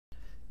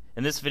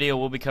In this video,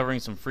 we'll be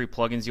covering some free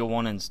plugins you'll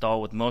want to install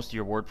with most of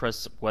your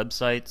WordPress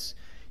websites.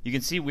 You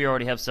can see we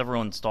already have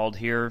several installed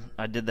here.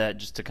 I did that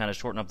just to kind of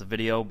shorten up the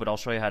video, but I'll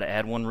show you how to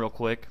add one real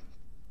quick.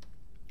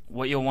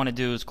 What you'll want to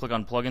do is click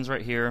on Plugins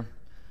right here,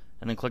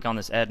 and then click on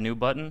this Add New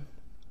button.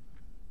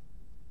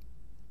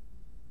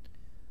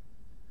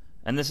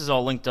 And this is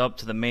all linked up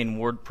to the main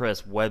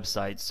WordPress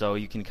website, so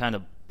you can kind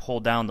of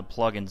pull down the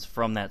plugins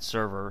from that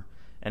server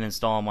and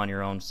install them on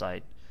your own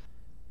site.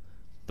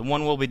 The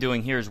one we'll be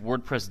doing here is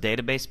WordPress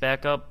Database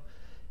Backup,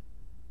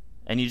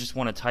 and you just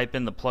want to type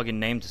in the plugin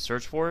name to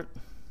search for it.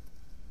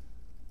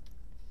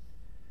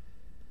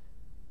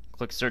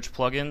 Click Search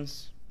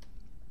Plugins,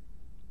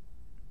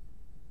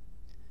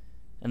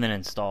 and then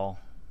Install.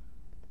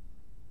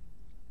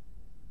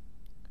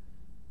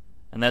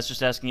 And that's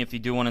just asking if you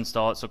do want to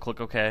install it, so click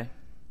OK.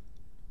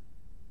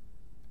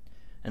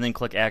 And then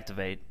click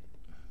Activate.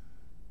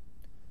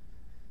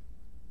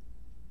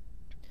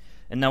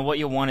 And now what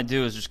you'll want to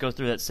do is just go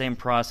through that same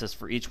process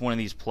for each one of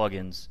these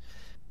plugins.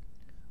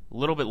 A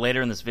little bit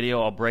later in this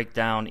video I'll break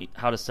down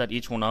how to set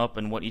each one up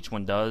and what each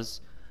one does,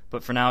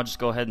 but for now just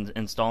go ahead and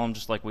install them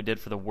just like we did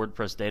for the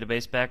WordPress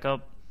database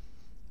backup.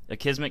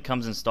 Akismet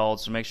comes installed,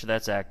 so make sure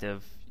that's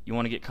active. You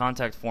want to get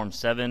Contact Form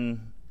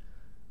 7,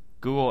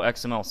 Google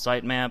XML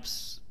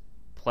Sitemaps,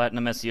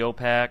 Platinum SEO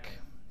Pack,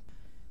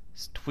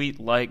 Tweet,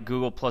 Like,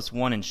 Google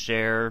 +1 and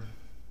Share,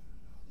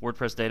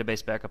 WordPress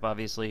database backup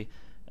obviously,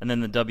 and then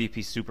the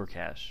WP Super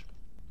Cache.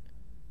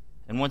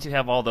 And once you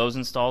have all those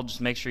installed, just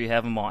make sure you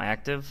have them all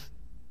active,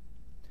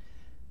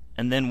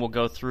 and then we'll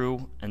go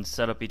through and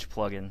set up each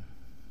plugin.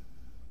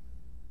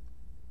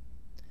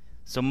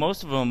 So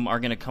most of them are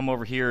going to come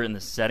over here in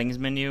the settings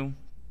menu. You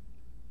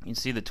can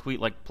see the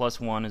Tweet, Like,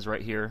 +1 is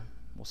right here.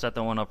 We'll set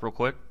that one up real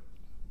quick.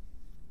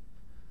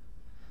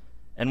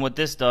 And what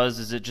this does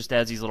is it just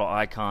adds these little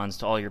icons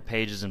to all your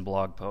pages and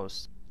blog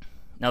posts.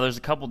 Now there's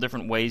a couple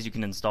different ways you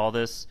can install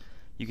this.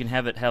 You can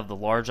have it have the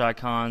large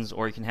icons,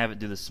 or you can have it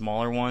do the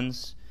smaller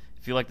ones.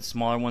 If you like the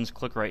smaller ones,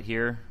 click right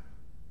here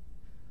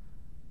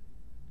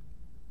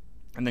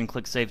and then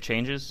click Save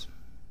Changes.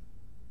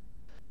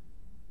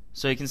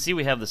 So you can see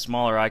we have the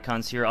smaller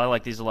icons here. I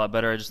like these a lot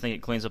better. I just think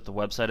it cleans up the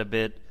website a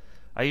bit.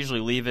 I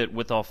usually leave it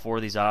with all four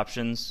of these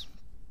options.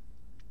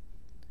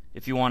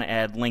 If you want to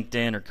add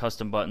LinkedIn or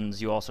custom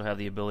buttons, you also have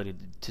the ability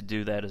to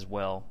do that as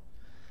well.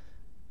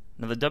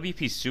 Now the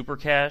WP Super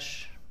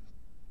Cache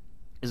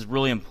is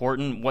really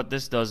important. What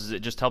this does is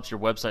it just helps your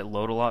website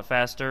load a lot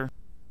faster.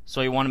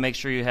 So you want to make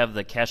sure you have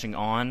the caching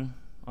on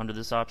under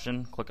this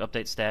option. Click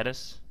Update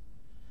Status.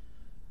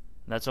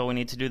 That's all we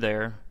need to do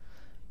there.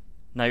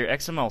 Now your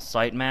XML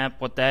Sitemap,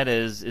 what that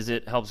is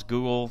it helps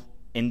Google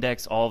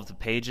index all of the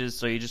pages.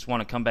 So you just want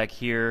to come back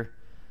here,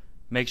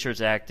 make sure it's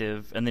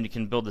active, and then you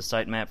can build the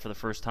sitemap for the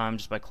first time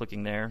just by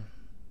clicking there.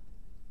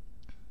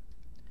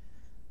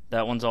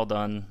 That one's all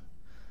done.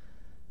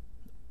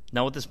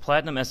 Now what this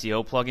Platinum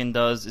SEO plugin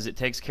does is it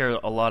takes care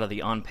of a lot of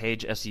the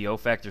on-page SEO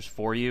factors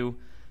for you.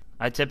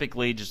 I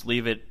typically just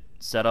leave it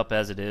set up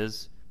as it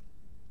is,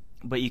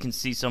 but you can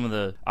see some of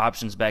the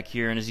options back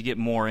here, and as you get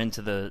more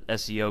into the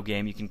SEO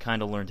game you can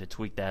kind of learn to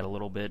tweak that a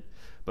little bit,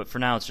 but for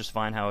now it's just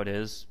fine how it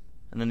is.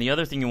 And then the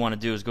other thing you want to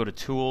do is go to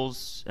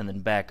Tools and then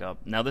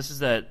Backup. Now this is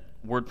that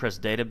WordPress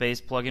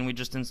database plugin we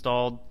just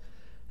installed,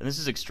 and this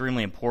is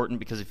extremely important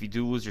because if you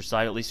do lose your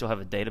site, at least you'll have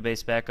a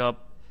database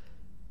backup.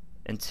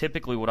 And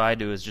typically what I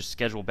do is just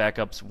schedule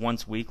backups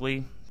once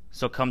weekly.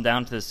 So come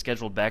down to the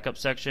scheduled backup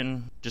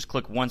section, just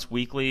click once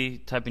weekly,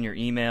 type in your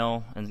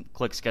email, and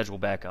click schedule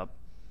backup.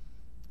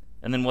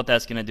 And then what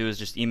that's going to do is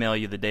just email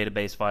you the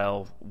database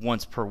file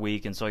once per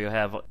week, and so you'll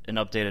have an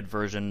updated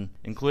version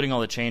including all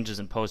the changes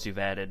and posts you've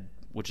added,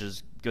 which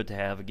is good to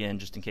have, again,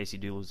 just in case you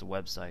do lose the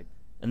website.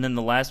 And then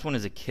the last one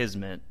is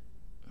Akismet.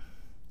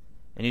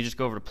 And you just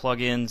go over to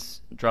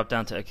Plugins, drop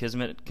down to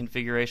Akismet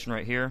configuration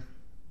right here.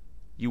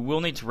 You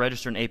will need to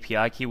register an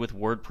API key with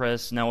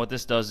WordPress. Now what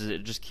this does is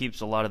it just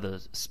keeps a lot of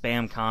the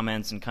spam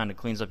comments and kind of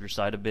cleans up your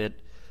site a bit.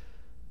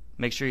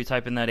 Make sure you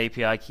type in that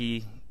API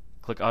key,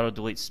 click Auto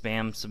Delete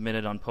Spam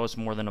Submitted on posts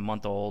more than a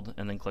month old,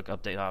 and then click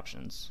Update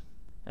Options.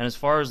 And as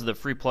far as the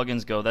free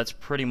plugins go, that's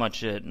pretty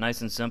much it. Nice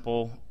and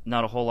simple,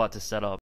 not a whole lot to set up.